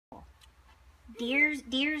Deers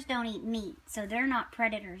don't eat meat, so they're not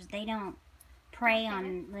predators. They don't prey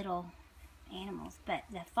on little animals, but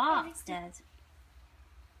the fox does.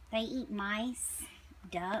 They eat mice,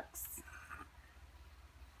 ducks.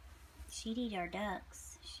 She'd eat our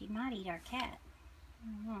ducks. She might eat our cat. I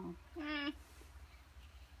don't know.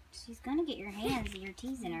 She's gonna get your hands. You're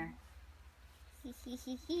teasing her.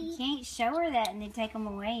 You can't show her that and then take them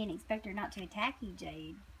away and expect her not to attack you,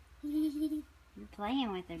 Jade. You're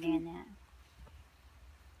playing with her doing that.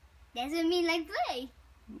 Doesn't mean like play.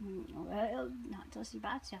 Well, not until she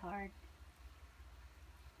bites you hard.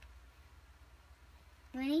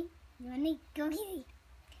 You wanna go get it?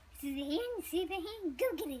 See the hand? See the hand?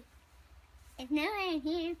 Go get it. It's nowhere in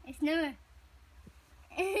here. It's nowhere.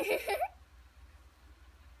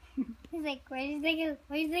 He's like, where did they go?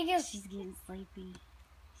 Where did they go? She's getting sleepy.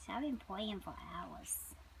 I've been playing for hours.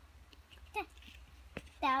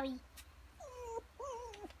 Sorry.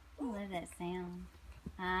 I love that sound.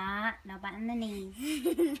 No biting the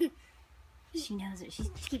knees. She knows it. She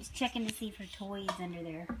keeps checking to see if her toy is under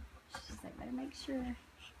there. She's like, better make sure.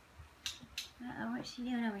 Uh-oh, what's she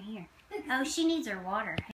doing over here? Oh, she needs her water.